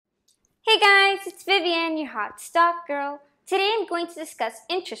Hey guys, it's Vivian, your hot stock girl. Today I'm going to discuss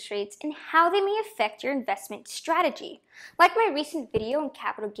interest rates and how they may affect your investment strategy. Like my recent video on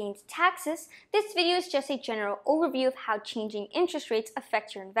capital gains taxes, this video is just a general overview of how changing interest rates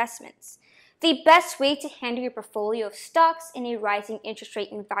affect your investments. The best way to handle your portfolio of stocks in a rising interest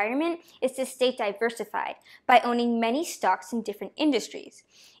rate environment is to stay diversified by owning many stocks in different industries.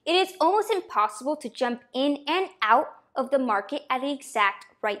 It is almost impossible to jump in and out of the market at the exact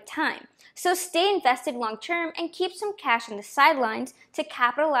right time. So stay invested long term and keep some cash on the sidelines to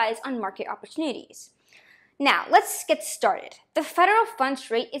capitalize on market opportunities. Now, let's get started. The federal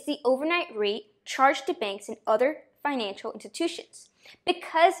funds rate is the overnight rate charged to banks and other financial institutions.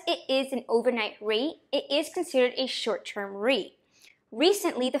 Because it is an overnight rate, it is considered a short-term rate.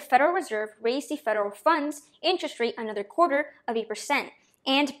 Recently, the Federal Reserve raised the federal funds interest rate another 0.25%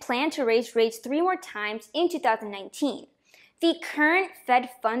 and plan to raise rates 3 more times in 2019. The current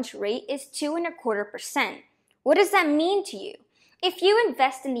Fed funds rate is 2.25%. What does that mean to you? If you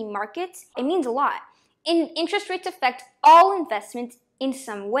invest in the markets, it means a lot. Interest rates affect all investments in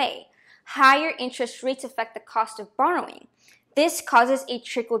some way. Higher interest rates affect the cost of borrowing. This causes a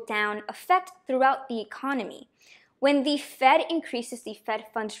trickle-down effect throughout the economy. When the Fed increases the Fed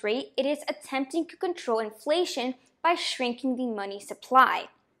funds rate, it is attempting to control inflation by shrinking the money supply.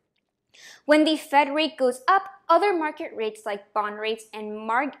 When the Fed rate goes up, other market rates like bond rates and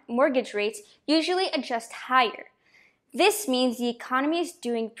mortgage rates usually adjust higher. This means the economy is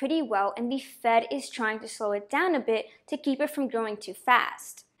doing pretty well and the Fed is trying to slow it down a bit to keep it from growing too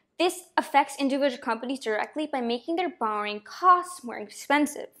fast. This affects individual companies directly by making their borrowing costs more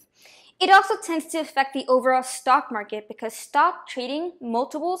expensive. It also tends to affect the overall stock market because stock trading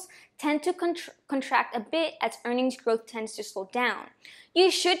multiples tend to contract a bit as earnings growth tends to slow down.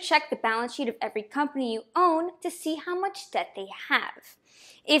 You should check the balance sheet of every company you own to see how much debt they have.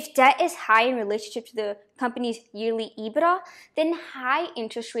 If debt is high in relationship to the company's yearly EBITDA, then high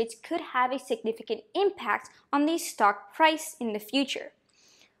interest rates could have a significant impact on the stock price in the future.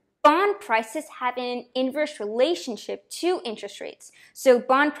 Bond prices have an inverse relationship to interest rates, so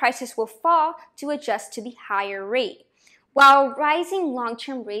bond prices will fall to adjust to the higher rate. While rising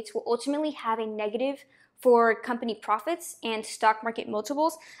long-term rates will ultimately have a negative for company profits and stock market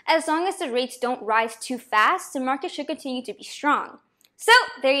multiples, as long as the rates don't rise too fast, the market should continue to be strong. So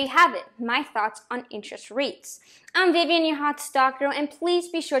there you have it, my thoughts on interest rates. I'm Vivian, your hot stock girl, and please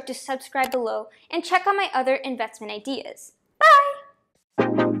be sure to subscribe below and check out my other investment ideas. Bye!